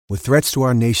With threats to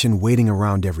our nation waiting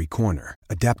around every corner,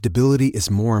 adaptability is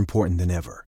more important than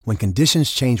ever. When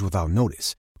conditions change without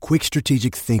notice, quick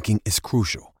strategic thinking is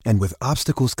crucial. And with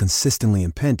obstacles consistently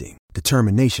impending,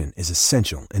 determination is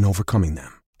essential in overcoming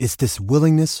them. It's this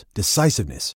willingness,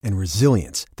 decisiveness, and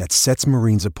resilience that sets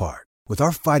Marines apart. With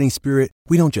our fighting spirit,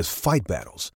 we don't just fight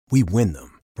battles, we win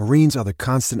them. Marines are the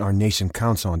constant our nation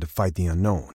counts on to fight the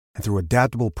unknown. And through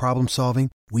adaptable problem solving,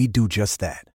 we do just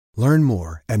that. Learn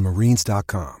more at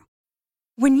marines.com.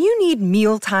 When you need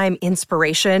mealtime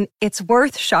inspiration, it's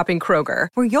worth shopping Kroger,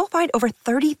 where you'll find over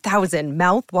 30,000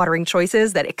 mouth-watering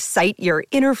choices that excite your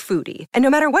inner foodie. And no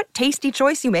matter what tasty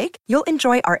choice you make, you'll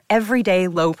enjoy our everyday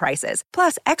low prices,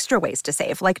 plus extra ways to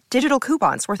save, like digital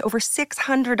coupons worth over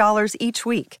 $600 each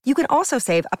week. You can also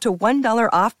save up to $1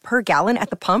 off per gallon at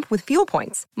the pump with fuel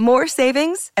points. More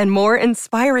savings and more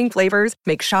inspiring flavors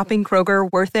make shopping Kroger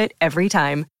worth it every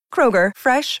time. Kroger,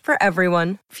 fresh for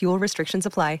everyone. Fuel restrictions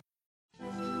apply.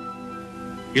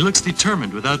 He looks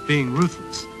determined without being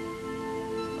ruthless.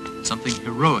 Something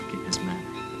heroic in his manner.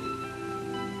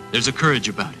 There's a courage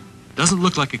about him. Doesn't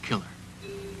look like a killer.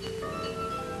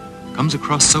 Comes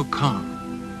across so calm.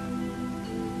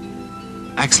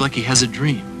 Acts like he has a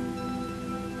dream.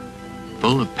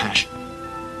 Full of passion.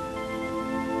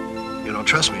 You don't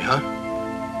trust me, huh?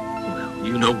 Well,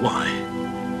 you know why.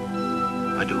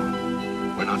 I do.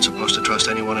 We're not supposed to trust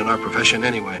anyone in our profession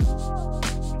anyway.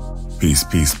 Peace,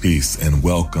 peace, peace, and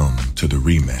welcome to The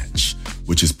Rematch,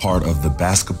 which is part of the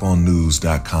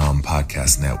basketballnews.com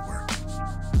podcast network.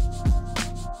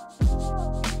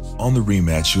 On The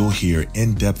Rematch, you'll hear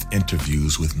in-depth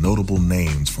interviews with notable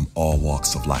names from all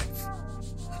walks of life.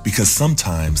 Because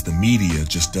sometimes the media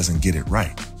just doesn't get it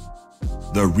right.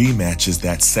 The Rematch is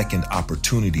that second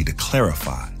opportunity to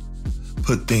clarify,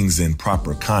 put things in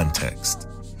proper context,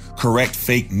 correct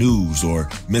fake news or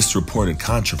misreported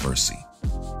controversy.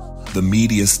 The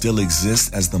media still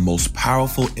exists as the most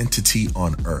powerful entity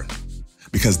on earth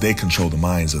because they control the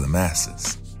minds of the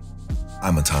masses.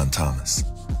 I'm Atan Thomas,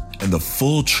 and the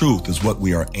full truth is what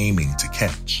we are aiming to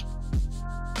catch.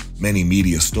 Many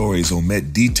media stories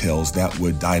omit details that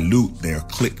would dilute their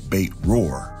clickbait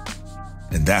roar,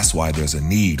 and that's why there's a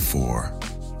need for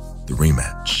the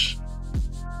rematch.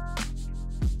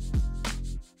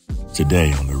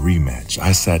 Today on The Rematch,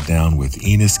 I sat down with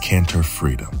Enes Kanter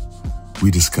Freedom. We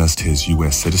discussed his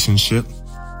U.S. citizenship,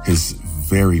 his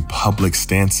very public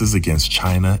stances against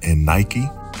China and Nike,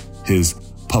 his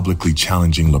publicly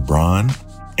challenging LeBron,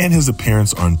 and his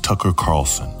appearance on Tucker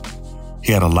Carlson.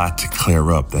 He had a lot to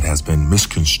clear up that has been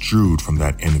misconstrued from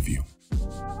that interview.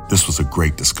 This was a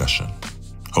great discussion.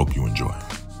 Hope you enjoy.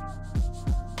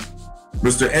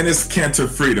 Mr. Enes Kanter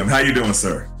Freedom, how you doing,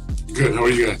 sir? Good. How are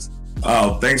you guys?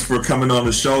 Thanks for coming on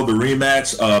the show, The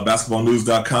Rematch,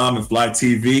 basketballnews.com and Fly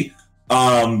TV.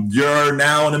 You're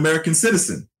now an American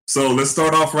citizen. So let's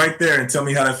start off right there and tell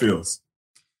me how that feels.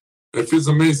 It feels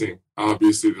amazing.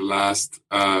 Obviously, the last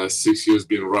 6 years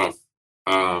been rough.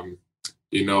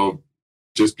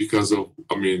 Just because of,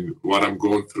 what I'm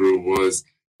going through was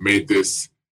made this,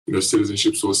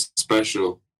 citizenship so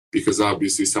special because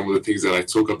obviously some of the things that I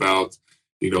talk about,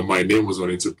 my name was on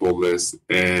Interpol list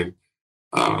and,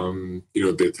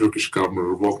 the Turkish government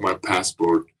revoked my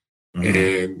passport. Mm-hmm.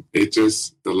 And it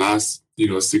just, the last,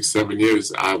 6-7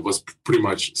 years, I was pretty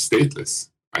much stateless.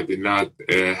 I did not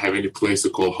have any place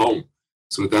to call home.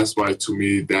 So that's why, to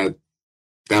me, that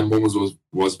moment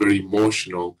was very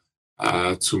emotional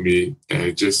to me. And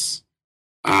it just,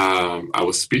 I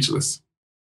was speechless.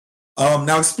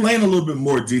 Now, explain a little bit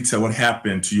more detail what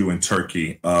happened to you in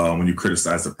Turkey when you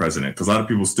criticized the president, because a lot of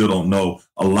people still don't know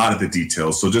a lot of the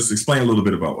details. So just explain a little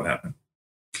bit about what happened.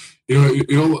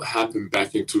 It all happened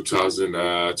back in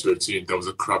 2013. There was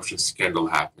a corruption scandal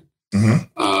happened.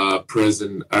 Mm-hmm.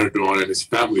 President Erdogan and his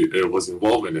family was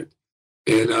involved in it.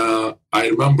 And I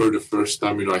remember the first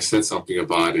time, I said something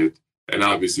about it. And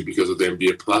obviously, because of the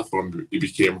NBA platform, it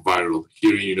became viral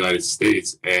here in the United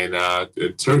States and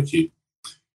in Turkey.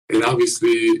 And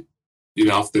obviously,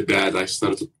 after that, I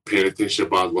started to pay attention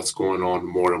about what's going on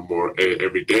more and more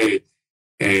every day.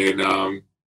 And,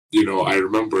 I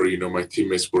remember, my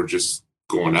teammates were just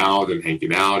going out and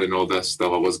hanging out and all that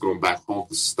stuff. I was going back home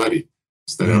to study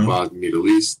mm-hmm. about Middle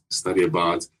East, study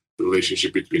about the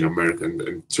relationship between America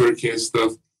and Turkey and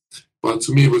stuff. But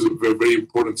to me, it was very, very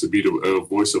important to be the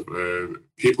voice of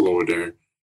people over there.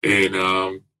 And,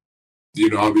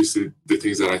 obviously the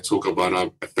things that I talk about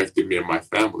have affected me and my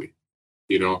family.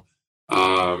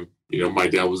 My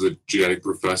dad was a genetic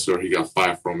professor. He got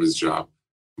fired from his job.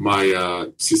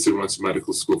 My sister went to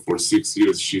medical school for 6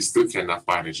 years. She still cannot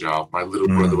find a job. My little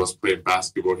brother was playing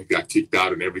basketball. He got kicked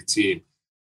out in every team.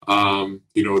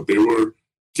 They were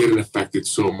getting affected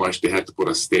so much, they had to put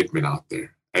a statement out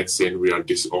there and saying we are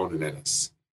disowning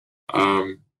Enes.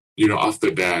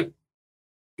 After that,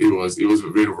 it was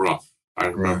really rough. I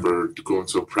remember going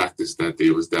to a practice that day.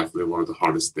 It was definitely one of the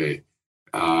hardest days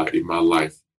in my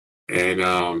life. And,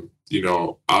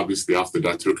 obviously after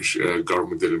that, Turkish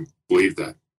government didn't believe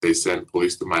that. They sent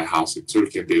police to my house in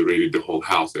Turkey and they raided the whole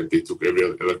house and they took every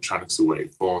electronics away,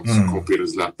 phones,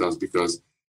 computers, laptops, because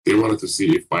they wanted to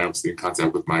see if I was in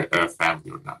contact with my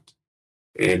family or not.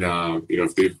 And,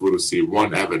 if they would see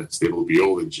one evidence, they will be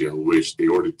all in jail, which they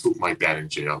already took my dad in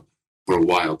jail for a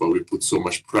while. But we put so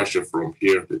much pressure from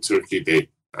here to Turkey, they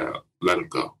let him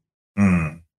go.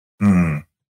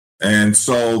 And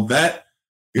so that,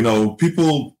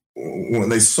 people, when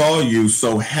they saw you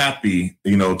so happy,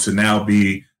 to now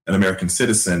be an American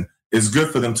citizen, it's good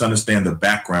for them to understand the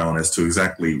background as to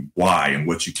exactly why and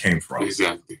what you came from.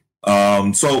 Exactly.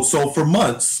 So for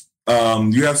months,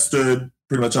 you have stood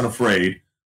pretty much unafraid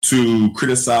to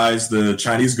criticize the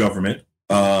Chinese government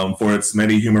for its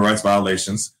many human rights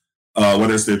violations,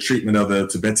 whether it's their treatment of the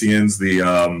Tibetans,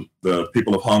 the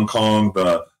people of Hong Kong,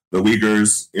 the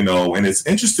Uyghurs, and it's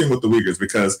interesting with the Uyghurs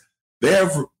because they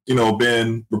have,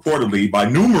 been reportedly by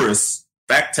numerous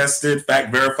fact-tested,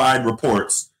 fact-verified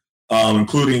reports,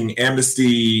 including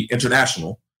Amnesty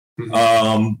International,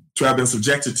 to have been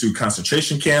subjected to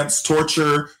concentration camps,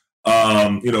 torture,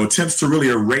 attempts to really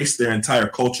erase their entire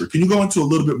culture. Can you go into a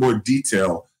little bit more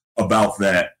detail about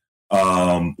that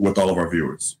with all of our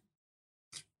viewers?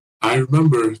 I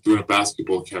remember doing a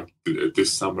basketball camp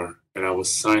this summer, and I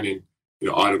was signing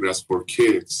autographs for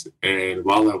kids. And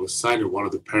while I was signing, one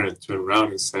of the parents turned around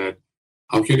and said,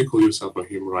 "How can you call yourself a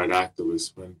human rights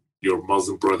activist when your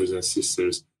Muslim brothers and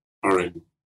sisters are in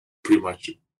pretty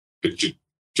much a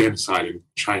genocide in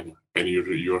China, and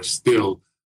you're still,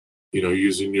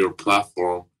 using your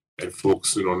platform and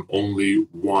focusing on only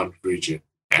one region?"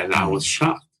 And I was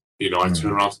shocked. I turned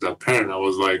around to that parent. I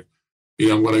was like,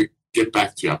 I'm going to get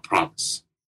back to you, I promise.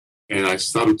 And I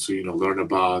started to, learn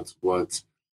about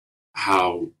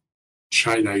how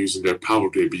China, using their power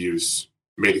to abuse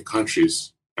many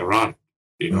countries around,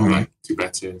 like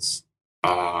Tibetans,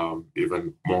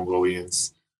 even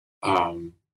Mongolians,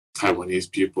 Taiwanese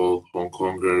people, Hong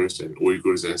Kongers, and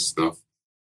Uyghurs and stuff.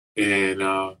 And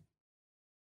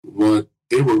what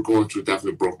they were going through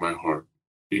definitely broke my heart,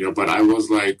 but I was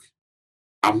like,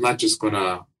 I'm not just going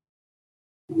to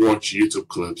watch YouTube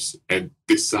clips and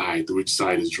decide which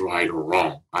side is right or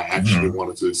wrong. I actually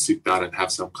wanted to sit down and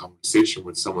have some conversation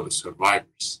with some of the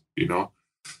survivors,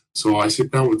 So I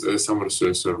sit down with some of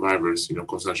the survivors,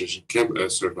 concentration camp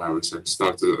survivors, and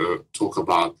start to talk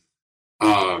about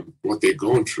what they're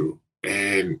going through.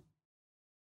 And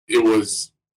it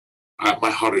was,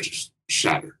 my heart just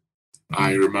shattered.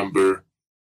 I remember,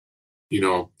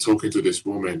 talking to this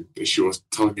woman, and she was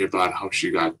telling me about how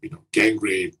she got, gang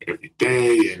raped every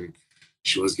day, and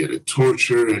she was getting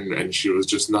tortured, and she was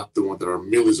just not the one. There are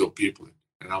millions of people.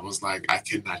 And I was like, I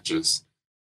cannot just,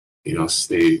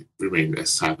 remain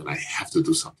silent. I have to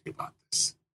do something about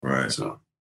this. Right.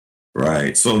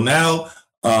 So now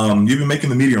you've been making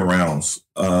the media rounds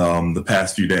the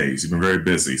past few days. You've been very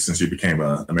busy since you became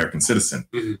an American citizen.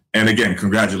 And again,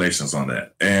 congratulations on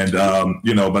that. And,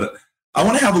 but I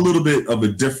want to have a little bit of a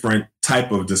different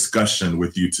type of discussion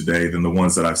with you today than the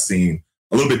ones that I've seen,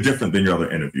 a little bit different than your other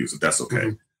interviews, if that's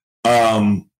okay.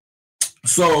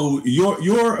 So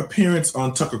your appearance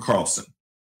on Tucker Carlson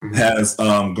has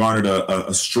garnered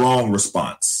a strong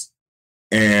response.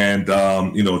 And,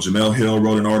 Jamel Hill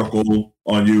wrote an article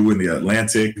on you in The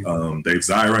Atlantic. Dave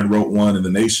Zirin wrote one in The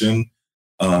Nation.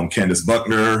 Candace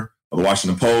Buckner of The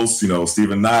Washington Post,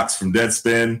 Stephen Knox from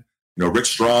Deadspin, Rich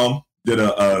Strom did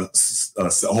a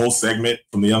whole segment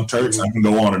from the Young Turks. I can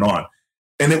go on.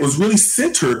 And it was really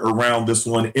centered around this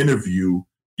one interview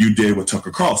you did with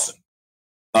Tucker Carlson.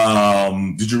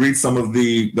 Did you read some of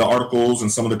the articles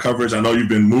and some of the coverage? I know you've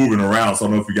been moving around, so I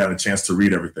don't know if you got a chance to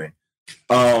read everything.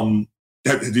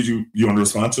 Did you want to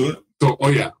respond to it? So,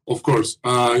 yeah, of course.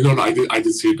 I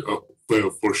did see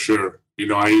it for sure.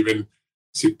 I even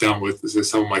sit down with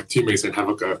some of my teammates and have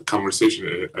a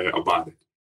conversation about it.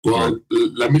 Well,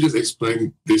 let me just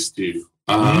explain this to you.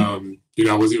 I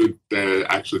was even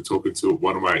actually talking to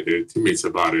one of my teammates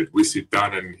about it. We sit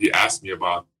down and he asked me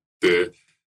about the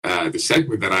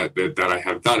segment that I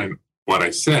have done and what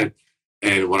I said.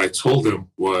 And what I told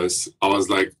him was, I was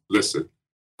like, listen,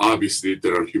 obviously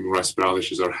there are human rights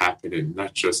violations are happening,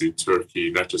 not just in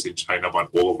Turkey, not just in China, but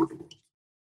all over the world.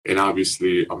 And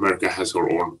obviously America has her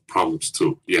own problems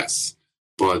too, yes.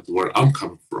 But where I'm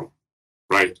coming from,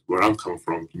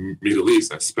 Middle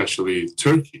East, especially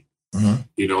Turkey,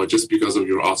 You know, just because of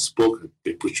your outspoken,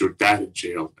 they put your dad in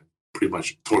jail and pretty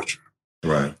much torture.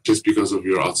 Right. Just because of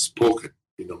your outspoken,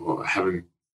 you know, I haven't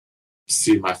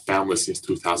seen my family since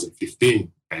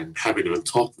 2015 and haven't even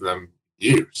talked to them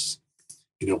years.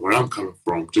 You know, where I'm coming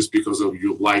from, just because of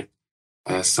you like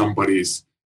somebody's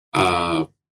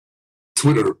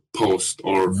Twitter post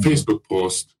or Facebook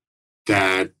post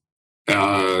that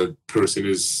person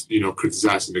is, you know,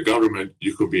 criticizing the government,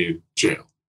 you could be in jail.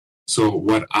 So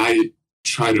what I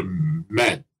try to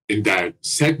met in that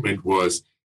segment was,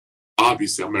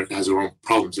 obviously America has their own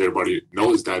problems, everybody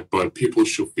knows that, but people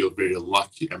should feel very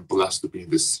lucky and blessed to be in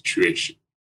this situation,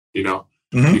 you know,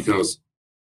 because,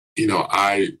 you know,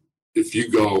 if you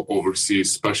go overseas,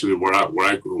 especially where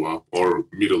I grew up, or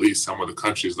Middle East, some of the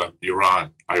countries like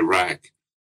Iran, Iraq,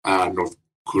 North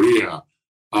Korea,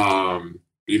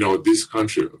 you know, this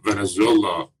country,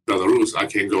 Venezuela, Belarus, I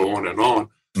can go on and on.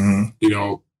 You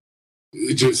know,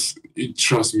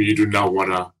 trust me, you do not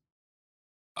want to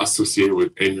associate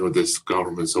with any of these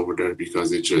governments over there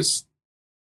because it's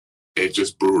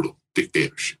just brutal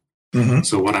dictatorship.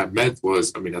 So what I meant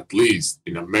was, I mean, at least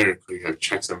in America, you have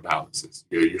checks and balances.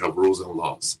 You have rules and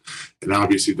laws. And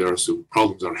obviously there are some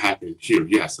problems that are happening here.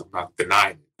 Yes, I'm not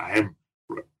denying it. I am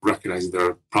recognizing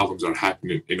there are problems that are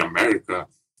happening in America,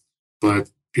 but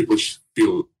people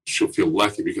should feel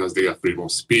lucky because they got freedom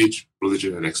of speech,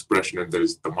 religion, and expression, and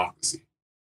there's democracy.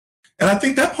 And I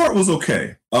think that part was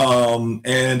okay.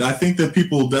 And I think that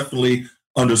people definitely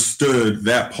understood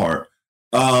that part.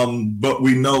 But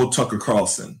we know Tucker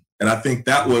Carlson. And I think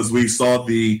that was, we saw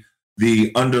the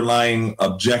underlying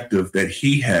objective that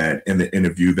he had in the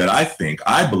interview that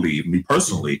I believe, me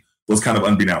personally, was kind of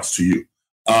unbeknownst to you.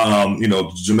 You know,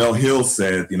 Jamel Hill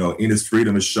said, you know, Enes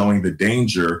Freedom is showing the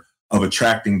danger of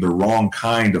attracting the wrong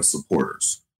kind of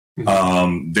supporters. Dave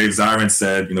Zirin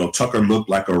said, you know, Tucker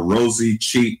looked like a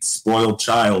rosy-cheeked, spoiled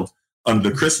child under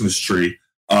the Christmas tree.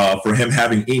 For him,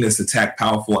 having Enes attack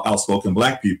powerful, outspoken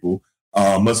Black people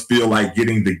must feel like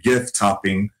getting the gift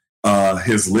topping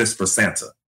his list for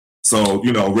Santa. So,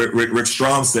 you know, Rick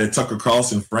Strom said Tucker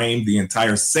Carlson framed the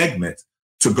entire segment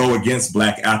to go against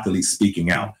Black athletes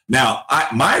speaking out. Now,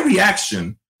 my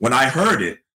reaction when I heard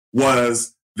it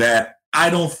was that I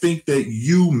don't think that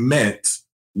you meant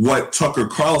what Tucker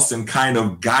Carlson kind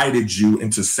of guided you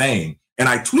into saying. And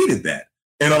I tweeted that.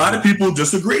 And a lot of people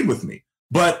disagreed with me.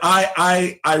 But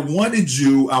I wanted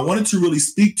to really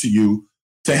speak to you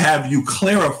to have you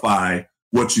clarify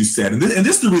what you said. And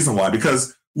this is the reason why,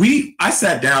 because I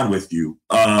sat down with you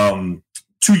 2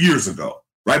 years ago,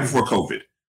 right before COVID.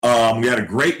 We had a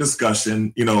great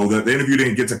discussion. You know, the interview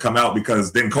didn't get to come out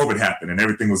because then COVID happened and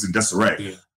everything was in disarray.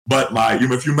 Yeah. But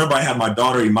if you remember, I had my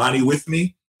daughter Imani with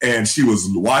me, and she was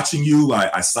watching you.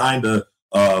 I signed a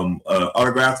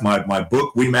autographed my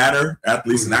book, We Matter,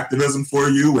 Athletes and Activism, for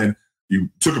you, and you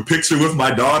took a picture with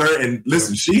my daughter. And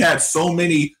listen, she had so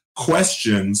many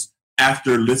questions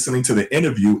after listening to the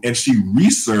interview, and she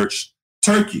researched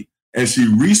Turkey, and she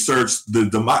researched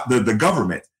the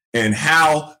government and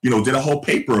how, you know, did a whole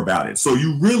paper about it. So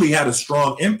you really had a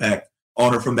strong impact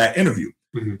on her from that interview.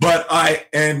 But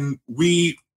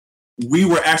we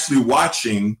were actually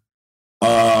watching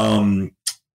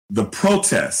the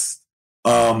protest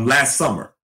last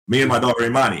summer, me and my daughter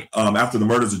Imani, after the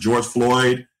murders of George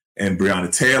Floyd and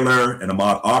Breonna Taylor and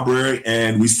Ahmaud Arbery,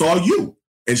 and we saw you,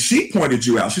 and she pointed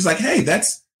you out. She's like, "Hey,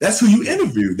 that's who you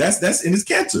interviewed. That's Enes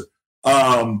Kanter."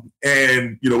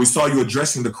 And you know, we saw you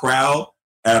addressing the crowd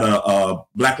at a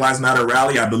Black Lives Matter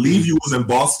rally. I believe you was in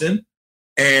Boston,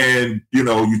 and you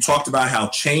know, you talked about how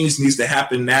change needs to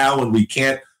happen now, and we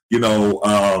can't,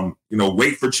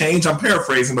 wait for change. I'm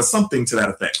paraphrasing, but something to that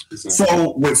effect.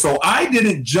 Exactly. So I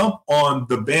didn't jump on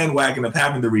the bandwagon of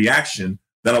having the reaction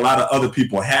that a lot of other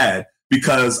people had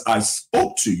because I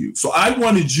spoke to you. So I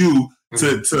wanted you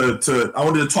I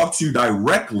wanted to talk to you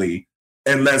directly,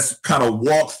 and let's kind of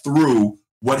walk through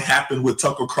what happened with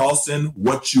Tucker Carlson,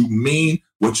 what you mean,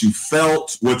 what you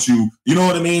felt, you know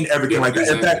what I mean? Everything like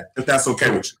that. Exactly. If that's okay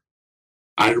with you.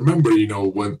 I remember,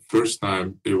 when first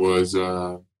time it was,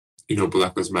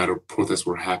 Black Lives Matter protests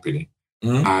were happening.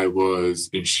 I was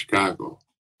in Chicago.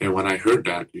 And when I heard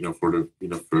that, for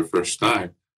the first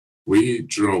time, we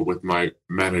drove with my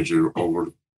manager over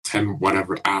 10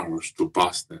 whatever hours to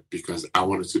Boston because I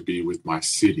wanted to be with my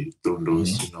city during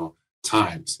those,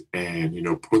 times and,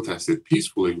 protested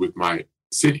peacefully with my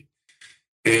city.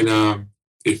 And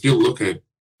if you look at,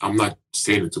 I'm not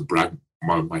saying it to brag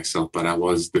myself, but I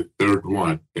was the third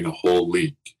one in a whole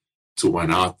league to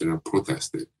went out there and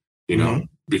protested,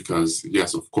 because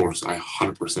yes, of course, I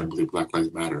 100% believe Black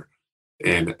Lives Matter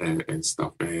and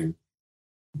stuff.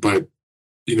 But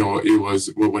it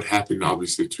was what happened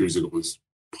obviously 2 years ago was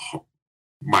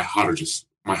my heart just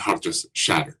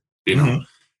shattered,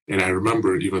 And I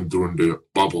remember even during the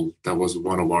bubble, that was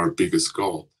one of our biggest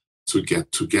goals, to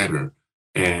get together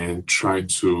and try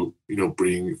to,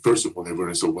 bring, first of all,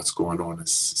 awareness of what's going on. And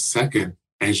second,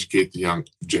 educate the young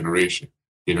generation,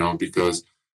 because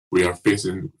we are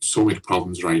facing so many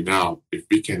problems right now. If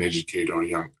we can educate our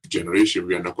young generation,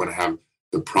 we are not going to have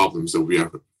the problems that we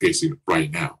are facing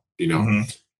right now,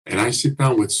 And I sit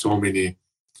down with so many,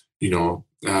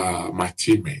 my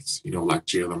teammates, like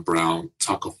Jaylen Brown,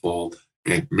 Tucker Fall,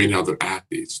 and many other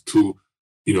athletes to,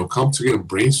 come together and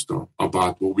brainstorm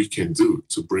about what we can do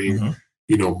to bring,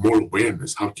 more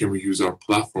awareness. How can we use our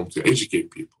platform to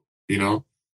educate people,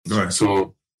 Right.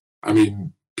 So,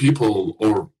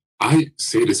 I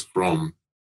say this from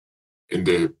in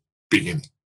the beginning,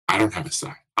 I don't have a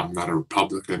side. I'm not a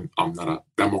Republican. I'm not a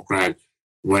Democrat.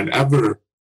 Whenever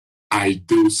I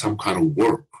do some kind of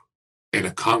work in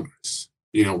a Congress,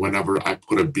 whenever I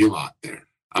put a bill out there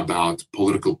about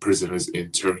political prisoners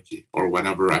in Turkey, or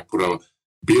whenever I put a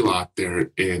bill out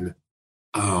there in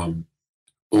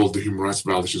all the human rights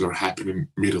violations are happening in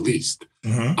the Middle East,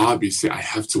 obviously I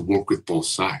have to work with both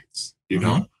sides,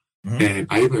 And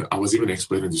I was even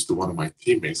explaining this to one of my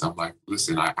teammates. I'm like,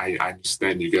 listen, I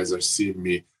understand you guys are seeing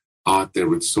me out there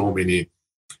with so many,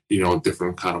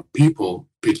 different kind of people,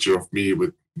 picture of me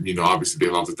with, obviously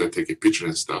they love to take a picture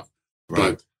and stuff.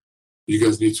 Right. But you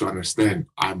guys need to understand,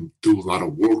 I'm doing a lot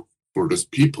of work for those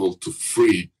people to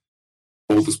free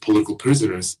all those political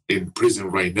prisoners in prison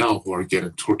right now who are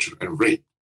getting tortured and raped.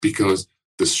 Because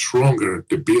the stronger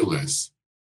the bill is,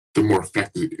 the more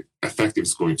effective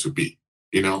it's going to be.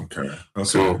 Okay.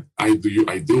 So I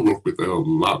do work with a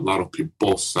lot of people,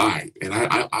 both sides, and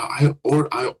I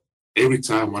every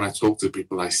time when I talk to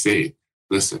people, I say,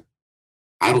 listen,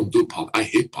 I don't do politics. I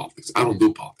hate politics. I don't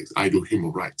do politics. I do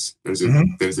human rights. There's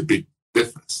a big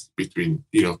difference between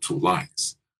two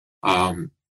lines. To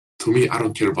me, I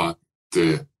don't care about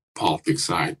the politics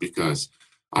side because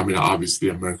obviously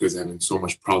America is having so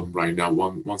much problem right now.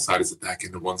 One side is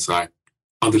attacking the one side,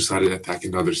 other side is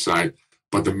attacking the other side.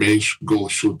 But the main goal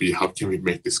should be, how can we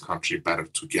make this country better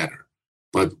together?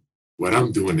 But what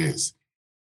I'm doing is,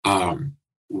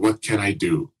 what can I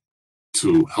do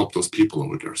to help those people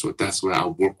over there? So that's why I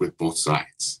work with both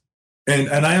sides. And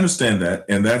I understand that.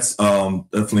 And that's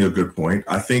definitely a good point.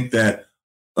 I think that,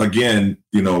 again,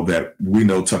 that we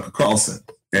know Tucker Carlson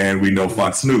and we know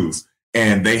Fox News,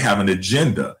 and they have an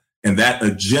agenda. And that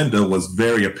agenda was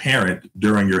very apparent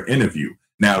during your interview.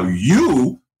 Now,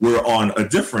 you were on a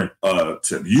different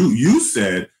tip. You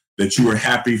said that you were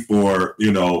happy for,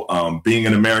 being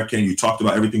an American. You talked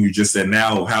about everything you just said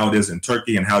now, how it is in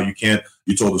Turkey and how you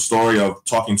told the story of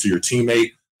talking to your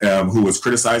teammate who was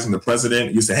criticizing the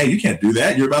president. You said, hey, you can't do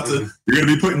that. You're going to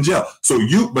be put in jail.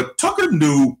 But Tucker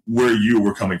knew where you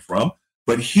were coming from,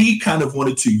 but he kind of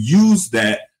wanted to use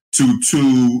that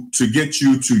to get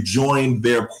you to join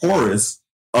their chorus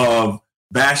of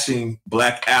bashing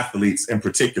Black athletes in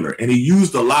particular. And he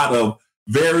used a lot of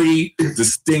very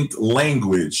distinct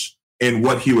language in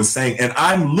what he was saying. And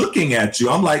I'm looking at you,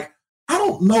 I'm like, I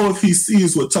don't know if he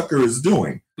sees what Tucker is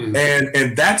doing. Mm-hmm.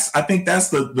 And I think that's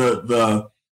the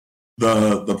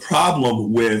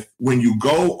problem with when you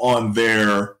go on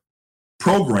their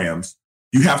programs,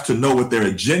 you have to know what their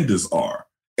agendas are.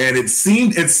 And it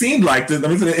seemed like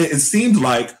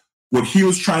what he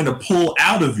was trying to pull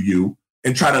out of you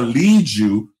and try to lead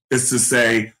you is to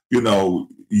say,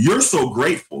 you're so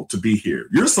grateful to be here.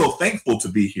 You're so thankful to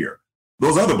be here.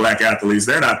 Those other Black athletes,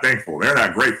 they're not thankful. They're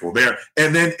not grateful.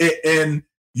 And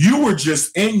you were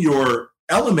just in your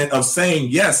element of saying,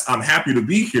 yes, I'm happy to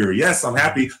be here. Yes, I'm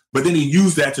happy. But then he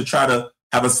used that to try to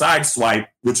have a side swipe,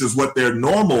 which is what their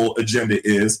normal agenda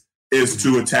is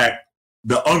to attack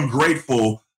the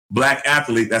ungrateful Black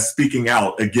athlete that's speaking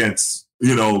out against,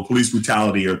 police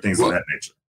brutality or things of that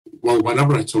nature. Well,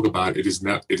 whenever I talk about it,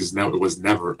 it was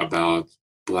never about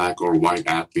Black or white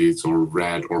athletes or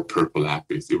red or purple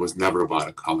athletes. It was never about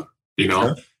a color,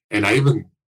 Okay. And I even,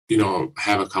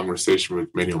 have a conversation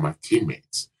with many of my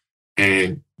teammates.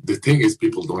 And the thing is,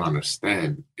 people don't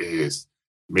understand is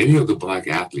many of the Black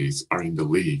athletes are in the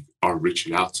league are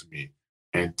reaching out to me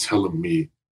and telling me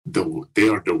they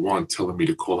are the one telling me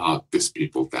to call out this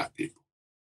people, that people.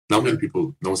 Not many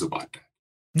people knows about that.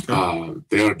 Okay.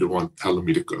 They are the one telling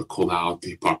me to call out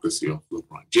the hypocrisy of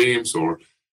LeBron James or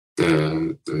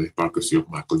the hypocrisy of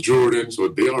Michael Jordan. So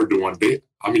they are the one,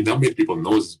 not many people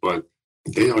know this, but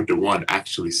they are the one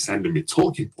actually sending me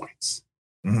talking points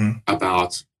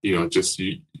about, just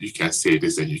you can't say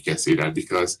this and you can't say that,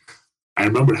 because I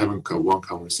remember having one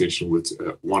conversation with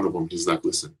one of them. He's like,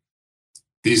 listen,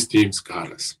 these teams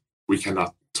got us. We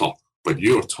cannot talk, but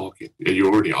you're talking.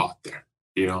 You're already out there,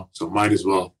 so might as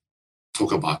well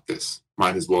talk about this.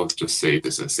 Might as well just say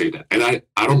this and say that. And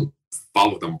I don't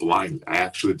follow them blindly. I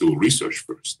actually do research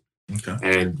first. Okay.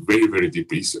 And very, very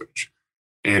deep research.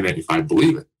 And if I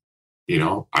believe it,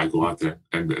 I go out there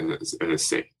and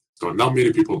say. So not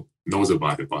many people knows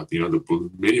about it, but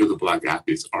many of the Black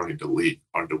athletes are in the league,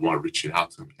 are the one reaching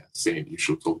out to me and saying you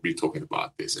should be talking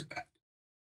about this and that.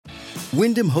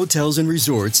 Wyndham Hotels and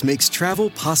Resorts makes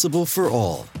travel possible for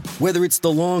all. Whether it's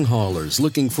the long haulers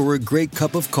looking for a great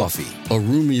cup of coffee, a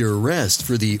roomier rest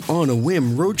for the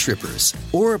on-a-whim road trippers,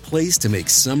 or a place to make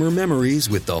summer memories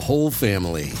with the whole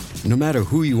family. No matter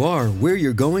who you are, where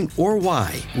you're going, or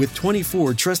why, with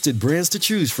 24 trusted brands to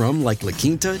choose from like La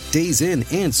Quinta, Days Inn,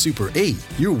 and Super 8,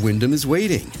 your Wyndham is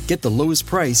waiting. Get the lowest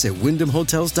price at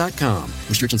WyndhamHotels.com.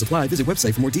 Restrictions apply. Visit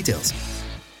website for more details.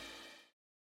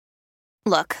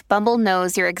 Look, Bumble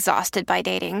knows you're exhausted by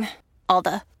dating. All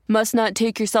the, must not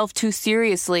take yourself too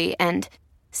seriously, and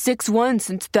 6'1"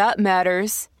 since that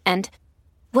matters, and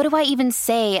what do I even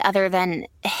say other than,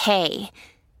 hey?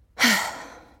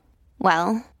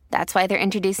 Well, that's why they're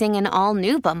introducing an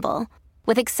all-new Bumble,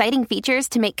 with exciting features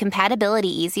to make compatibility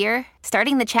easier,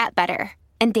 starting the chat better,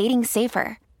 and dating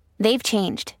safer. They've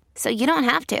changed, so you don't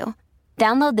have to.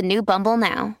 Download the new Bumble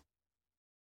now.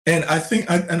 And I think,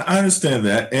 I understand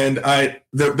that. And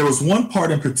there was one part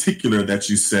in particular that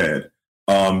you said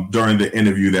during the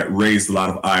interview that raised a lot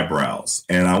of eyebrows.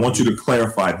 And I want you to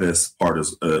clarify this part,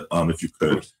 if you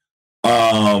could.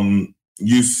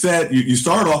 You said, you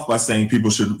started off by saying people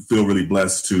should feel really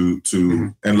blessed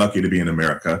to and lucky to be in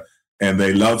America. And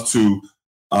they love to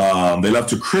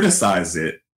criticize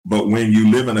it. But when you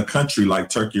live in a country like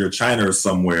Turkey or China or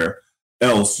somewhere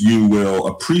else, you will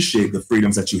appreciate the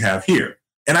freedoms that you have here.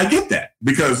 And I get that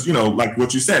because, like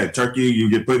what you said, Turkey, you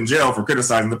get put in jail for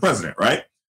criticizing the president, right?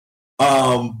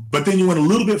 But then you went a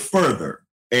little bit further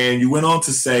and you went on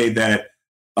to say that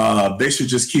they should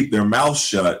just keep their mouth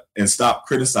shut and stop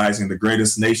criticizing the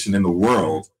greatest nation in the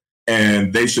world.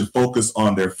 And they should focus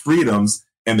on their freedoms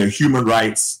and their human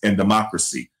rights and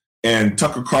democracy. And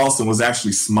Tucker Carlson was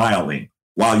actually smiling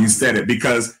while you said it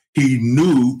because he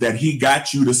knew that he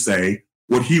got you to say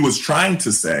what he was trying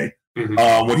to say.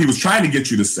 What he was trying to get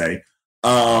you to say,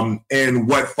 and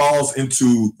what falls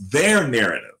into their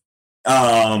narrative.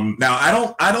 Now,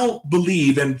 I don't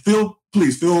believe, and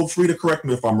please feel free to correct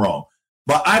me if I'm wrong,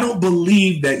 but I don't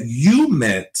believe that you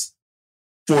meant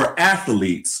for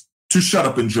athletes to shut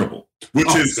up and dribble,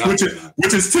 which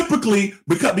is typically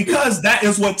because that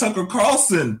is what Tucker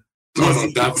Carlson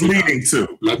was leading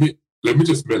to. Let me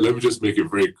just make it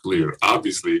very clear.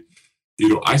 Obviously,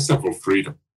 I stand for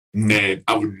freedom. And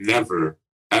I would never,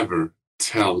 ever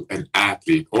tell an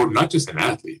athlete, or not just an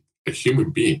athlete, a human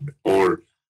being or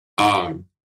a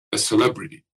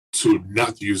celebrity to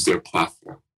not use their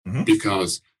platform.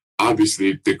 Because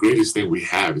obviously the greatest thing we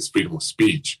have is freedom of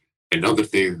speech. Another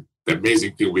thing, the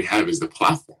amazing thing we have is the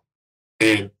platform.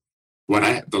 And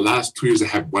the last 2 years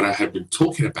what I have been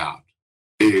talking about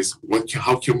is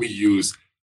how can we use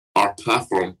our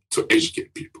platform to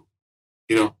educate people,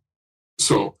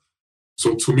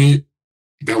 So to me,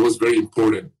 that was very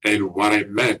important. And what I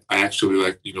meant, I actually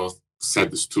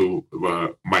said this to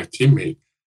my teammate.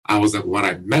 I was like, what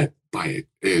I meant by it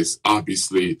is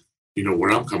obviously,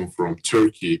 where I'm coming from,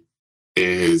 Turkey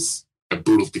is a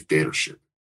brutal dictatorship.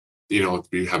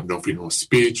 We have no freedom of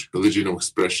speech, religion of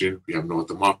expression. We have no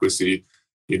democracy.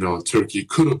 Turkey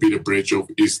could have been a bridge of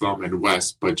Islam and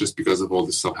West, but just because of all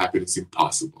this stuff happening, it's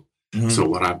impossible. So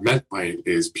what I meant by it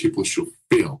is people should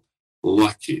feel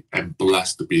lucky and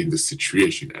blessed to be in this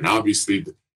situation. And obviously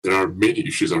there are many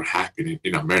issues that are happening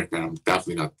in America, and I'm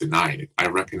definitely not denying it. I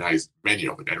recognize many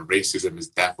of it, and racism is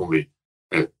definitely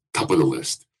at top of the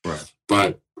list. Right.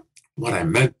 But what I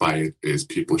meant by it is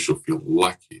people should feel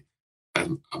lucky.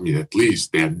 And at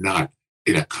least they're not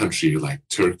in a country like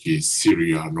Turkey,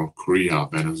 Syria, North Korea,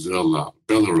 Venezuela,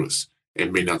 Belarus,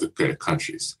 and many other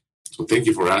countries. So thank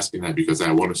you for asking that, because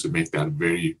I wanted to make that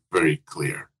very, very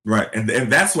clear. Right, and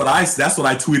that's what I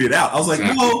tweeted out. I was like,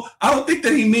 no, I don't think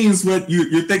that he means what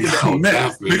you're thinking that he meant.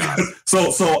 Definitely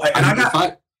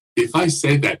not. If I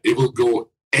say that, it will go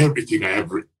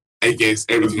against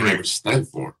everything I ever stand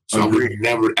for. So I would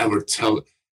never ever tell.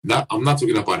 I'm not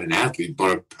talking about an athlete,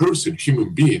 but a person,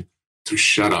 human being, to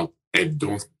shut up and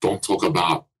don't talk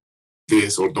about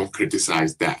this or don't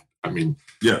criticize that.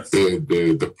 Yes.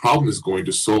 The problem is going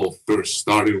to solve first,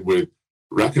 starting with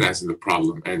recognizing the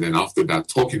problem, and then after that,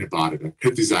 talking about it and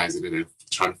criticizing it and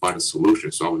trying to find a solution.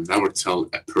 So I would never tell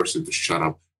a person to shut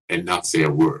up and not say a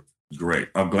word. Great.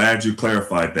 I'm glad you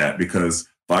clarified that, because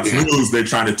Fox News, they're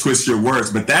trying to twist your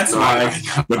words, but that's why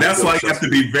you have to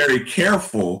be very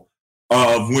careful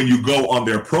of when you go on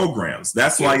their programs.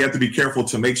 That's why you have to be careful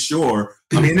to make sure.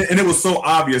 I mean, and it was so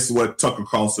obvious what Tucker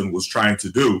Carlson was trying to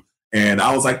do. And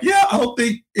I was like, yeah, I don't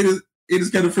think it is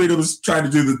Get a Freedom was trying to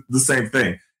do the same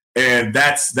thing. And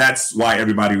that's why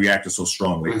everybody reacted so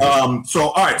strongly. So,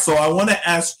 all right. So I want to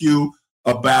ask you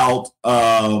about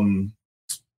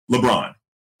LeBron.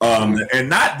 And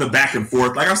not the back and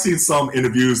forth. Like, I've seen some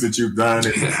interviews that you've done,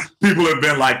 and people have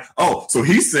been like, oh, so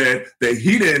he said that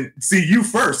he didn't see you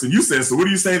first, and you said, so what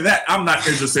do you say to that? I'm not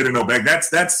interested in no back. That's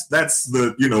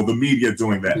the, the media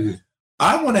doing that. Mm-hmm.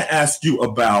 I want to ask you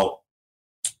about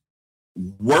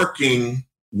working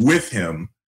with him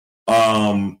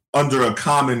under a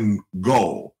common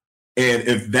goal, and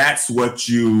if that's what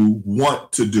you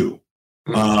want to do.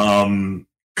 Because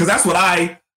that's what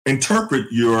I interpret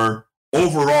your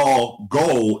overall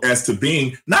goal as to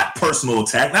being, not personal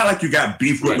attack, not like you got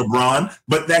beef with LeBron,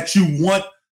 but that you want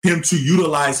him to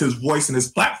utilize his voice and his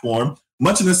platform,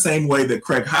 much in the same way that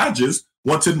Craig Hodges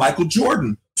wanted Michael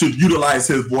Jordan to utilize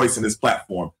his voice and his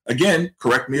platform. Again,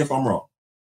 correct me if I'm wrong.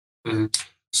 Mm-hmm.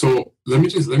 So let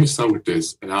me start with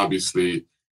this. And obviously,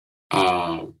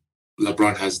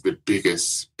 LeBron has the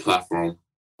biggest platform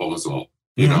of us all,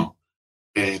 you know,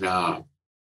 and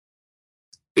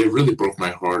it really broke my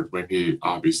heart when he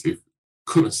obviously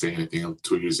couldn't say anything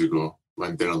 2 years ago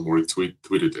when Daryl Morey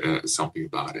tweeted something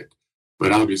about it.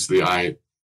 But obviously,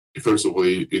 first of all,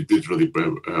 it did really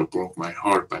broke my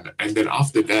heart. And then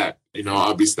after that,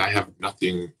 obviously, I have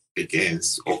nothing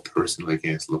against or personally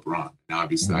against LeBron. And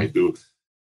obviously, I do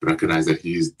recognize that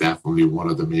he's definitely one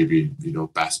of the maybe,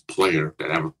 best player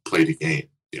that ever played the game.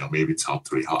 Maybe top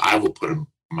three. I will put him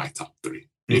in my top three,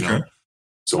 you know.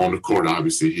 So on the court,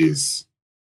 obviously, he's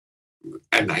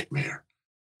a nightmare.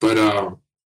 But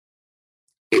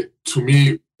to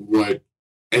me,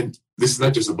 and this is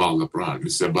not just about LeBron,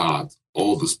 it's about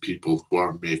all those people who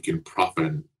are making profit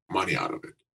and money out of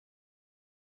it.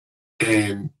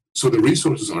 And so the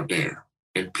resources are there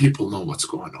and people know what's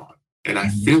going on. And I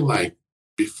feel like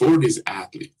before these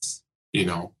athletes,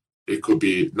 it could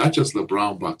be not just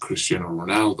LeBron, but Cristiano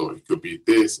Ronaldo, it could be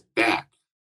this and that,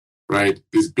 right?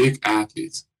 These big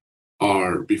athletes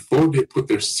before they put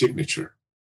their signature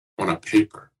on a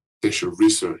paper, they should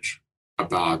research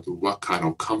about what kind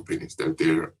of companies that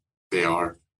they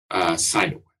are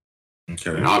signing with.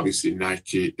 Okay. And obviously,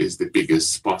 Nike is the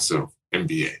biggest sponsor of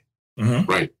NBA,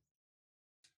 right?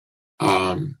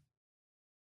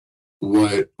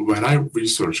 When I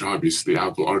researched, obviously, I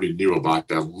already knew about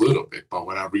that a little bit, but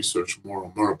when I researched more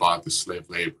and more about the slave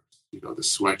labor, the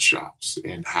sweatshops,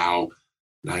 and how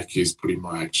Nike is pretty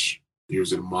much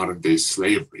using modern-day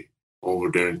slavery over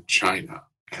there in China,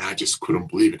 and I just couldn't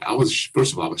believe it.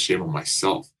 First of all, I was ashamed of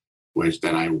myself,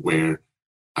 that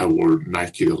I wore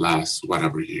Nike the last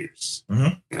whatever years.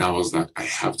 And I was like, I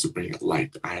have to bring it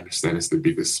light. I understand it's the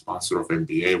biggest sponsor of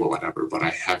NBA or whatever, but I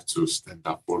have to stand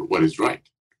up for what is right.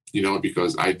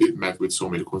 Because I did met with so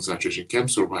many concentration camp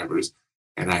survivors,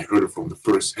 and I heard it from the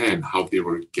first hand how they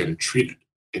were getting treated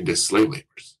in the slave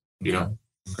labors,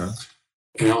 Okay.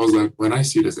 And I was like, when I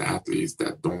see these athletes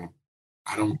that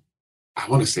I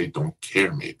want to say don't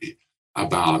care maybe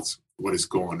about what is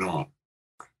going on,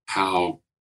 how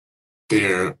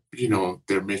they're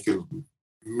making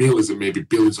millions and maybe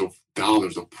billions of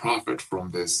dollars of profit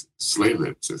from this slave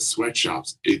labors and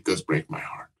sweatshops, it does break my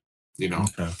heart,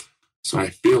 Okay. So I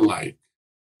feel like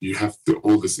you have to,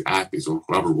 all these athletes or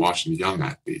whoever watching young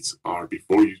athletes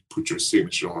before you put your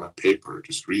signature on a paper,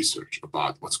 just research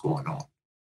about what's going on,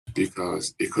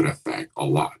 because it could affect a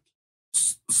lot.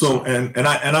 So, and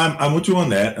I'm with you on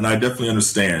that, and I definitely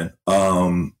understand.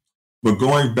 But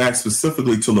going back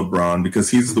specifically to LeBron, because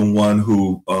he's the one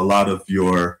who a lot of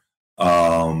your,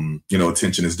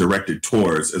 attention is directed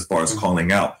towards as far as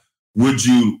calling out.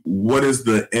 What is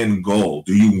the end goal?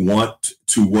 Do you want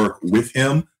to work with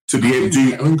him to be able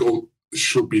to? The end goal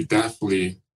should be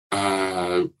definitely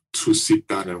to sit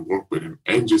down and work with him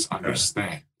and just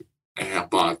understand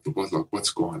about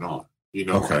what's going on.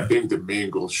 I think the main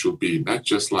goal should be not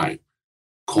just like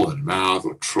call him out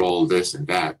or troll this and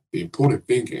that. The important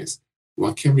thing is,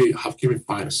 how can we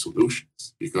find a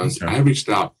solutions? Because I reached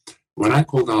out when I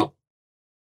called out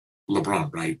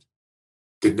LeBron, right?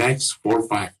 The next 4 or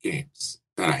 5 games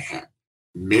that I had,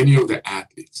 many of the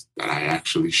athletes that I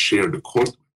actually shared the court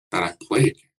with, that I play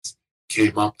against,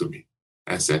 came up to me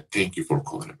and said, thank you for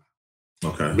calling him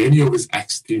out. Okay. Many of his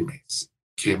ex-teammates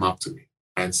came up to me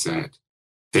and said,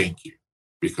 thank you,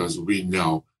 because we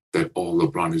know that all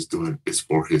LeBron is doing is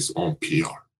for his own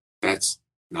PR. That's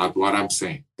not what I'm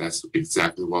saying. That's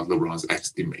exactly what LeBron's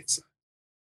ex-teammates said.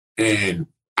 And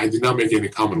I did not make any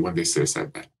comment when they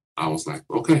said that. I was like,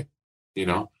 okay,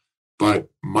 But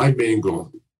my main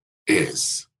goal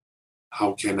is,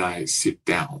 how can I sit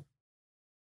down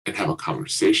and have a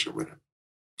conversation with him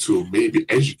to maybe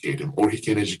educate him, or he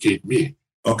can educate me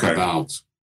about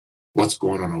what's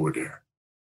going on over there.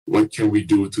 What can we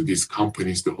do to these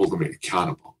companies to hold them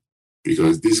accountable?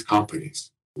 Because these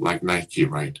companies, like Nike,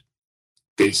 right,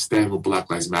 they stand with Black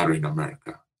Lives Matter in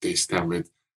America. They stand with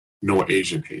no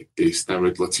Asian hate. They stand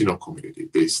with Latino community.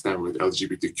 They stand with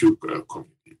LGBTQ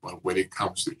community. But when it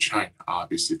comes to China,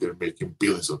 obviously they're making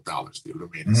billions of dollars. They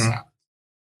remain silent.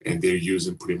 And they're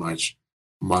using pretty much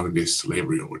modern day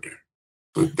slavery over there.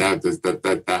 But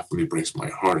that definitely breaks my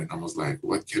heart. And I was like,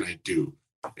 what can I do?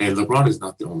 And LeBron is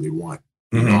not the only one.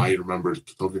 I remember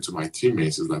talking to my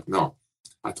teammates. It's like, no.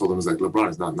 I told them, it's like, LeBron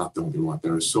is not the only one.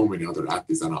 There are so many other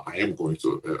athletes that I am going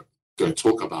to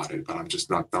talk about it, but I'm just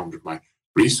not done with my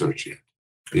research yet.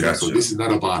 So this is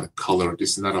not about a color.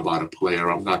 This is not about a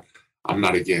player. I'm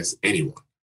not against anyone.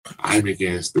 I'm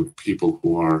against the people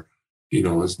who are,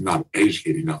 is not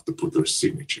educated enough to put their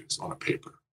signatures on a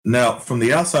paper. Now, from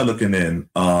the outside looking in,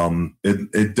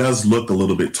 it does look a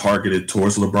little bit targeted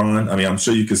towards LeBron. I mean, I'm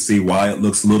sure you can see why it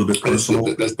looks a little bit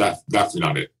personal. That's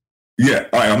not it. Yeah,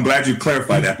 all right. I'm glad you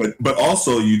clarified that. But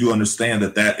also, you do understand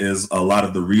that is a lot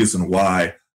of the reason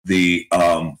why the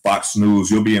Fox News,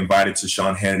 you'll be invited to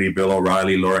Sean Hannity, Bill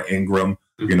O'Reilly, Laura Ingraham.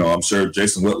 I'm sure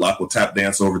Jason Whitlock will tap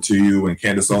dance over to you, and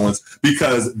Candace Owens,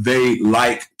 because they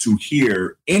like to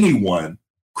hear anyone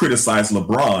criticize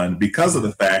LeBron because of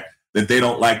the fact that they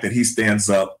don't like that he stands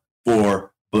up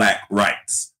for Black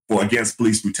rights, for against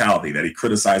police brutality, that he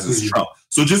criticizes Trump.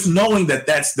 So just knowing that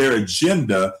that's their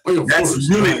agenda, that's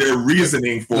really their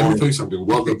reasoning for. Let me tell you something.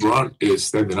 What LeBron is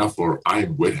standing up for, I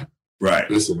am with him.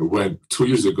 Right. Listen, when 2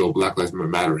 years ago Black Lives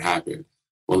Matter happened,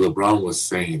 what LeBron was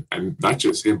saying, and not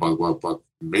just him, but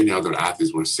many other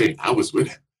athletes were saying, I was with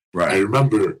him. Right. I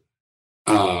remember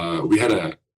we had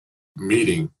a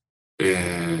meeting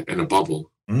in a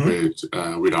bubble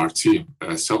with our team,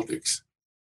 Celtics,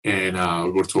 and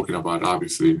we were talking about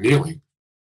obviously kneeling.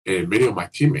 And many of my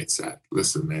teammates said,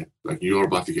 "Listen, man, like, you're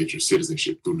about to get your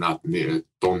citizenship. Don't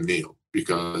kneel,"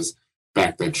 because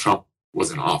back then Trump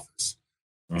was in office.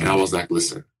 And I was like,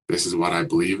 "Listen, this is what I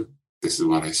believe in. This is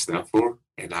what I stand for,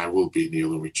 and I will be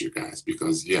kneeling with you guys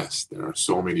because yes, there are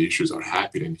so many issues that are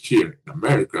happening here in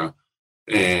America,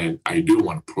 and I do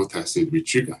want to protest it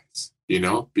with you guys."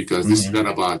 Because this is not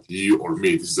about you or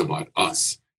me. This is about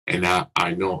us. And I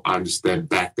understand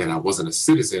back then I wasn't a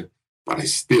citizen, but I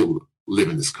still live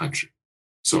in this country.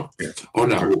 So,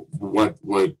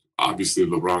 what obviously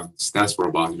LeBron stands for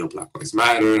about, Black Lives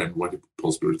Matter and what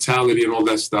police brutality and all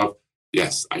that stuff.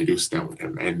 Yes, I do stand with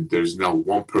him. And there's not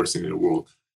one person in the world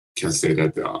can say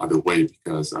that the other way,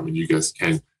 because, you guys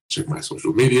can check my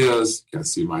social medias, can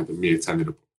see me attending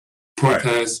the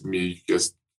protest, you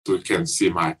guys can see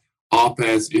my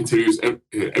op-eds, interviews,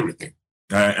 everything.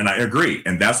 And I agree.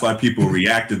 And that's why people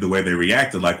reacted the way they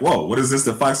reacted. Like, whoa, what is this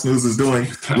that Fox News is doing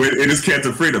with it is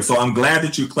Kanter Freedom? So I'm glad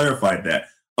that you clarified that.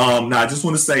 Now, I just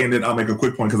want to say, and then I'll make a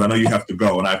quick point because I know you have to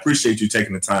go. And I appreciate you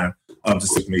taking the time to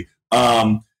sit with me.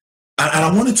 And I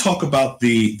want to talk about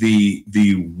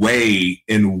the way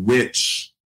in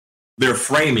which they're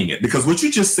framing it. Because what you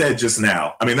just said just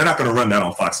now, they're not going to run that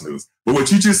on Fox News. But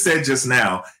what you just said just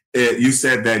now, you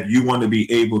said that you want to be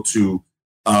able to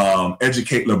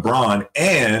educate LeBron,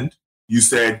 and you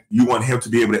said you want him to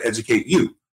be able to educate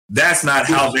you. That's not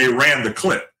how they ran the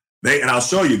clip. And I'll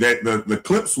show you that the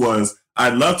clips was,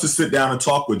 I'd love to sit down and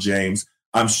talk with James.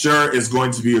 I'm sure it's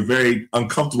going to be a very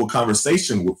uncomfortable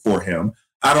conversation for him.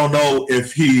 I don't know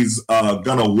if he's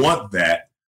gonna want that.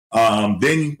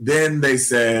 Then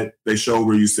they showed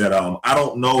where you said, I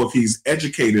don't know if he's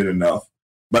educated enough,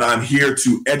 but I'm here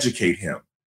to educate him,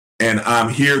 and I'm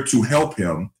here to help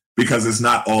him because it's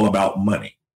not all about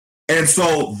money. And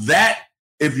so that,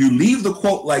 if you leave the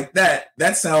quote like that,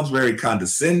 that sounds very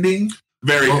condescending,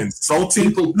 very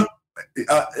insulting. That's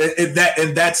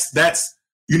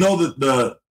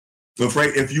the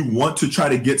phrase. If you want to try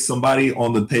to get somebody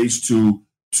on the page to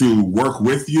work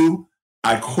with you,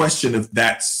 I question if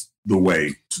that's the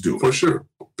way to do it. For sure.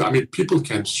 People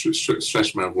can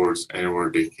stretch my words anywhere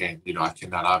they can. I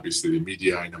cannot. Obviously, the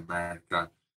media in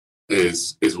America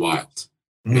is wild.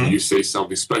 And you say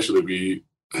something, especially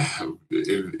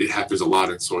it happens a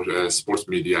lot in sports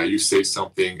media. You say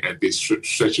something and they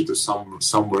stretch it to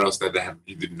somewhere else that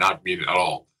you did not mean it at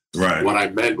all. Right. What I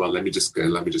meant, let me just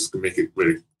make it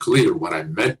very clear. What I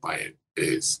meant by it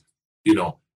is,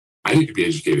 I need to be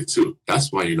educated too.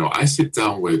 That's why, I sit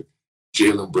down with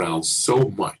Jaylen Brown so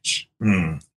much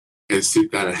and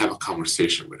sit down and have a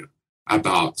conversation with him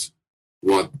about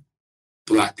what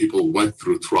Black people went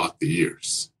through throughout the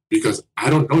years, because I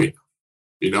don't know enough,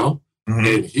 you know?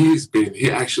 And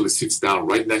he actually sits down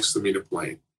right next to me in the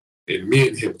plane, and me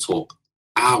and him talk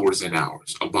hours and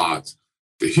hours about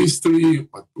the history,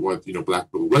 what you know,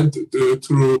 Black people went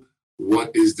through,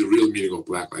 what is the real meaning of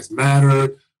Black Lives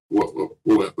Matter,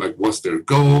 what's their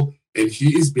goal. And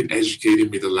he's been educating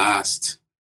me the last,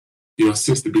 you know,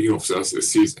 since the beginning of the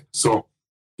season. So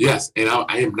yes, and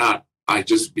I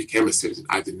just became a citizen.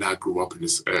 I did not grow up in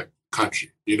this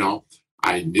country, you know.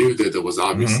 I knew that there was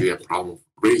obviously a problem of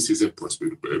racism,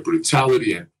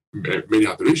 brutality, and many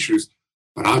other issues.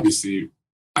 But obviously,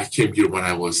 I came here when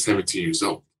I was 17 years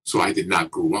old. So I did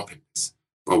not grow up in this.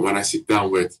 But when I sit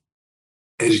down with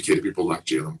educated people like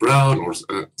Jaylen Brown or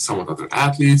some of the other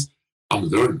athletes, I'm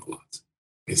learning a lot.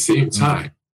 At the same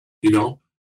time, you know,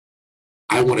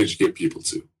 I want to educate people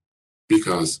too.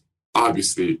 Because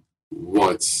obviously,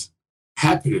 what's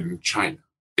happening in China,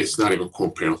 it's not even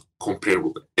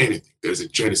comparable to anything. There's a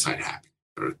genocide happening.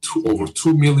 There are over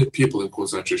 2 million people in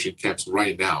concentration camps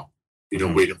right now, you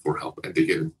know, waiting for help. And they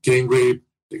get gang raped,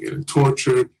 they get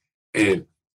tortured. And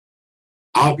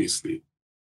obviously,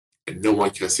 and no one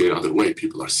can say it other way,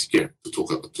 people are scared to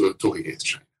talk against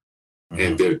China.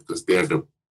 And because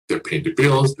they're paying the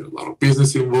bills, there's a lot of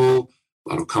business involved, a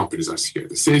lot of companies are scared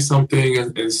to say something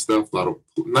and stuff. A lot of,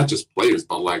 not just players,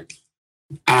 but like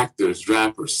actors,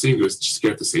 rappers, singers,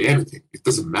 scared to say anything. It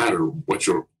doesn't matter what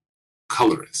your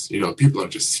color is. You know, people are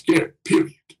just scared,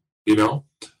 period. You know?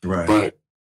 Right. But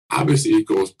obviously it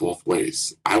goes both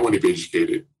ways. I want to be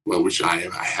educated, well, which I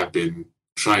have been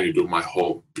trying to do my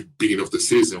whole beginning of the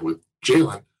season with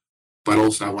Jaylen, but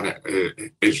also I want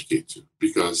to educate you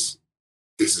because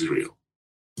this is real.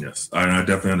 Yes, I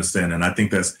definitely understand. And I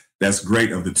think that's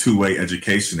great of the two-way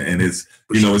education. And it's,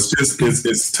 you know,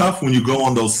 it's tough when you go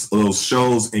on those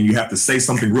shows and you have to say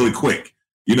something really quick.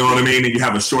 You know what I mean? And you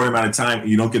have a short amount of time and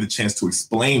you don't get a chance to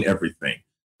explain everything.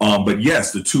 But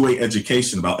yes, the two-way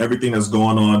education about everything that's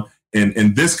going on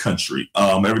in this country,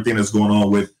 everything that's going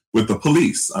on with the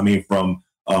police. I mean, from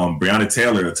Breonna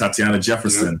Taylor, Tatiana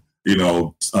Jefferson, you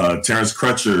know, Terrence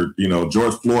Crutcher, you know,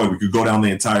 George Floyd. We could go down the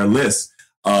entire list.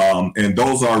 And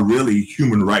those are really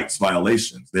human rights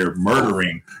violations. They're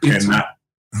murdering and not.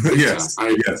 Yes.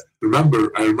 I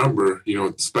remember, you know,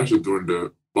 especially during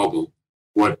the bubble,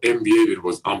 what NBA did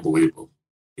was unbelievable.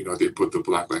 You know, they put the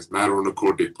Black Lives Matter on the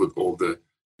court. They put all the,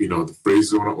 you know, the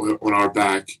phrases on our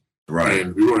back. Right.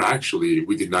 And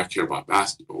we did not care about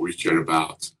basketball. We cared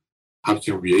about how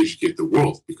can we educate the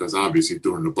world? Because obviously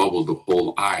during the bubble, the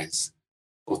whole eyes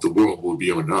of the world will be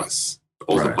on us.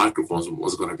 All the microphones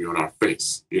was going to be on our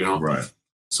face, you know? Right.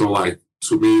 So, like,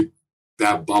 to me,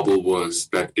 that bubble was,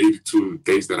 that 82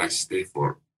 days that I stayed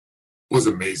for was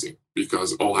amazing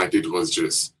because all I did was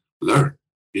just learn.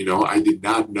 You know, I did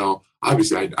not know,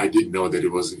 obviously, I didn't know that it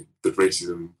was, the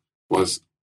racism was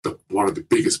one of the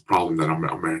biggest problems that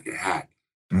America had.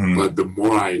 But the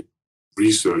more I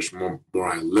researched, more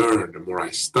I learned, the more I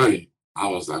studied, I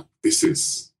was like, this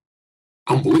is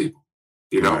unbelievable,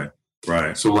 you know?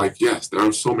 Right. So, like, yes, there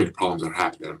are so many problems that are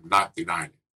happening. I'm not denying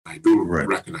it. I do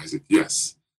recognize it,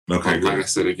 yes. Okay. But like I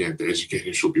said again, the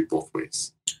education should be both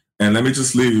ways. And let me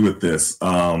just leave you with this.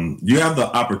 You have the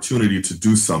opportunity to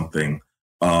do something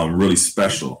really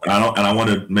special. And I want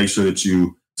to make sure that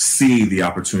you see the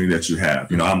opportunity that you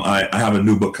have. You know, I have a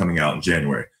new book coming out in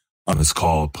January. It's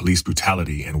called Police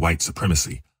Brutality and White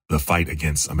Supremacy, The Fight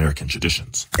Against American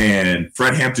Traditions. And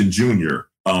Fred Hampton Jr.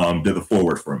 Did the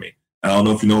foreword for me. I don't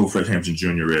know if you know who Fred Hampton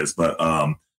Jr. is, but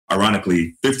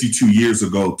ironically, 52 years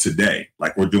ago today,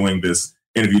 like we're doing this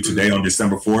interview today on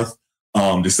December 4th,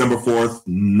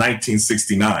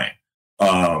 1969,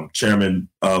 chairman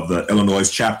of the Illinois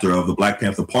chapter of the Black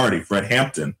Panther Party, Fred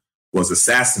Hampton, was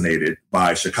assassinated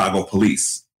by Chicago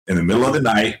police in the middle of the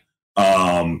night.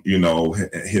 You know,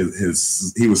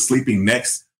 he was sleeping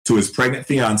next to his pregnant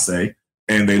fiance,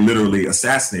 and they literally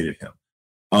assassinated him.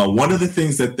 One of the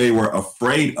things that they were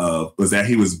afraid of was that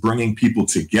he was bringing people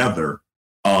together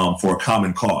for a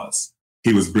common cause.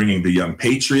 He was bringing the Young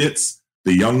Patriots,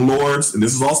 the Young Lords, and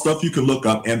this is all stuff you can look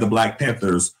up, and the Black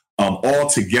Panthers all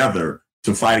together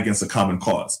to fight against a common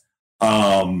cause.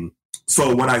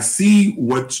 So when I see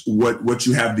what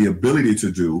you have the ability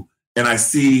to do, and I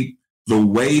see the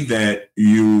way that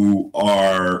you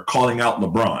are calling out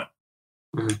LeBron,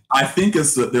 I think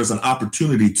there's an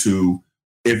opportunity to,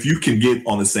 if you can get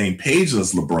on the same page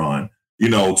as LeBron, you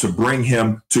know, to bring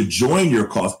him to join your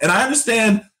cause. And I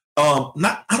understand, I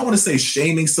don't want to say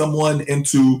shaming someone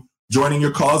into joining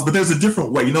your cause, but there's a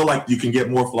different way. You know, like you can get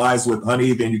more flies with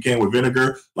honey than you can with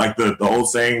vinegar, like the old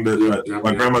saying that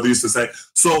my grandmother used to say.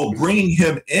 So bringing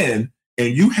him in,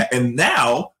 and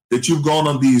now that you've gone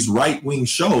on these right-wing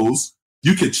shows,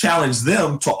 you could challenge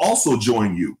them to also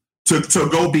join you, to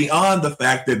go beyond the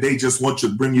fact that they just want to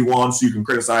bring you on so you can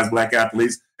criticize black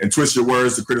athletes and twist your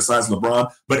words to criticize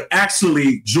LeBron, but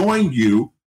actually join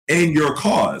you in your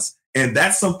cause. And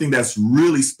that's something that's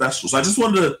really special. So I just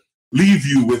wanted to leave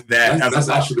you with that. That's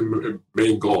actually the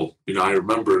main goal. You know, I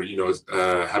remember,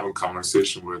 having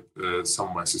conversation with some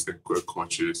of my assistant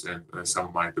coaches and some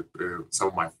of my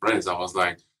friends. I was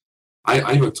like,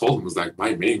 I even told them, was like,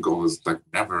 my main goal is like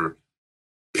never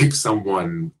pick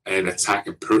someone and attack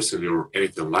him personally or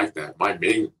anything like that. My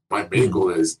main goal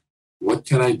is, what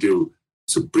can I do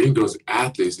to bring those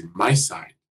athletes in my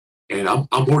side? And I'm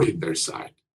already in their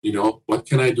side. You know, what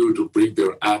can I do to bring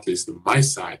their athletes to my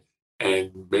side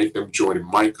and make them join in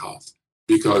my cause?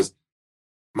 Because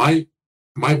my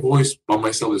voice by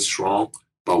myself is strong,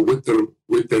 but with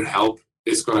their help,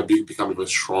 it's gonna become even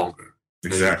stronger.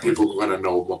 Exactly. And people are gonna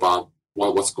know about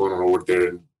what's going on over there,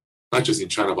 and not just in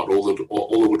China, but all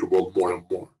over the world more and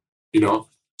more. You know,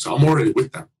 so I'm already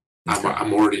with them. Okay.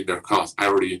 I'm already in their cause. I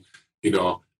already,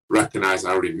 recognize.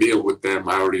 I already kneel with them.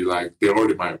 They're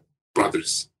already my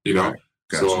brothers. You know. Right.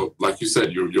 Gotcha. So, like you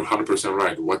said, you're 100%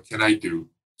 right. What can I do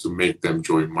to make them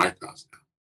join my cause now?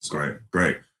 So,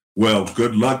 Great. Well,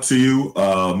 good luck to you.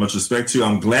 Much respect to you.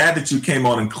 I'm glad that you came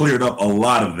on and cleared up a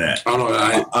lot of that. Oh no,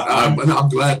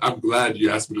 I'm glad you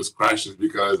asked me those questions,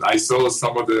 because I saw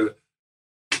some of the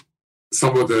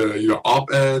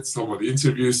op-eds, some of the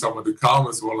interviews, some of the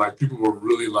comments were like, people were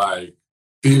really like,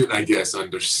 didn't, I guess,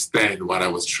 understand what I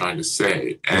was trying to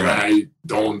say, and right. I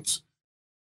don't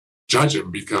judge them,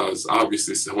 because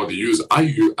obviously some of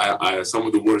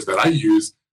the words that I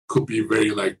use could be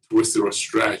very like twisted or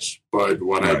stretched, but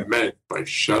what I meant by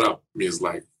shut up means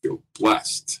like feel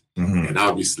blessed. Mm-hmm. And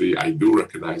obviously I do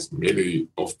recognize many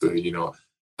of the,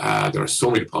 there are so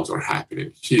many problems that are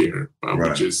happening here,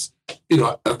 which is,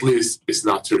 at least it's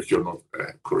not Turkey or North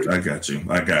Korea. I got you.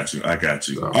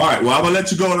 So, all right, well, I'm going to let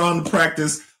you go on to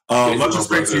practice. Much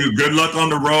respect to you. Good luck on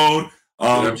the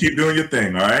road. Keep doing your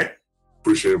thing, all right?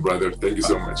 Appreciate it, brother. Thank you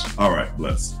so much. All right,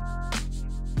 bless.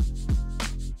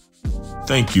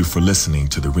 Thank you for listening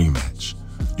to The Rematch.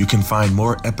 You can find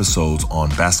more episodes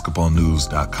on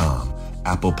basketballnews.com,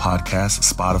 Apple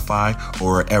Podcasts, Spotify,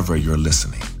 or wherever you're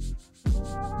listening.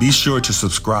 Be sure to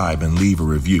subscribe and leave a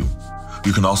review.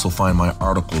 You can also find my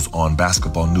articles on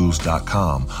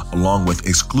basketballnews.com, along with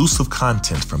exclusive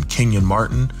content from Kenyon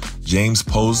Martin, James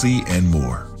Posey, and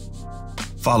more.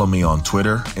 Follow me on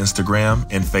Twitter, Instagram,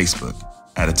 and Facebook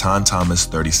at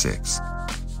AtonThomas36.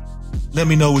 Let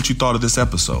me know what you thought of this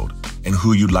episode and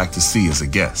who you'd like to see as a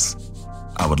guest.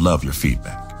 I would love your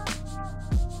feedback.